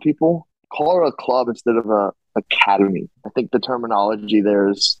stress on people. Call it a club instead of a academy. I think the terminology there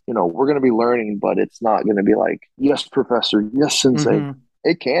is, we're going to be learning, but it's not going to be like, yes, professor, yes, sensei.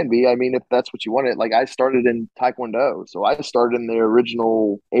 It can be. I mean, if that's what you wanted. Like, I started in Taekwondo. So I started in the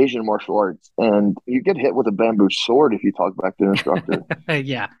original Asian martial arts. And you get hit with a bamboo sword if you talk back to the instructor.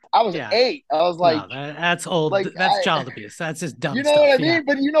 Yeah. I was 8. I was like... No, that's old. Like, that's child abuse. That's just dumb stuff. You know what I mean? Yeah.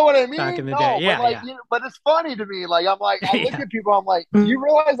 But you know what I mean? Back in the day. Yeah, but it's funny to me. Like, I'm like, I look at people, I'm like, do you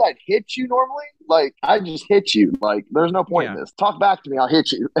realize I'd hit you normally? Like, I just hit you. Like, there's no point in this. Talk back to me, I'll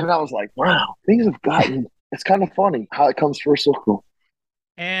hit you. And I was like, wow, things have gotten... It's kind of funny how it comes full circle.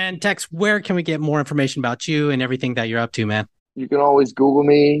 And Tex, where can we get more information about you and everything that you're up to, man? You can always Google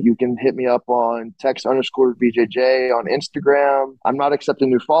me. You can hit me up on Tex_BJJ on Instagram. I'm not accepting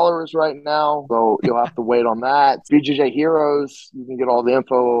new followers right now, so you'll have to wait on that. BJJ Heroes, you can get all the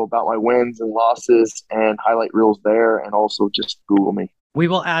info about my wins and losses and highlight reels there, and also just Google me. We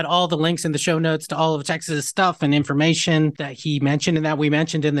will add all the links in the show notes to all of Tex's stuff and information that he mentioned and that we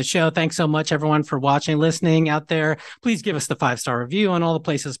mentioned in the show. Thanks so much, everyone, for watching, listening out there. Please give us the 5-star review on all the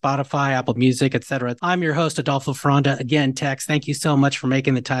places, Spotify, Apple Music, etc. I'm your host, Adolfo Fronda. Again, Tex, thank you so much for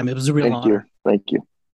making the time. It was a real honor. Thank you.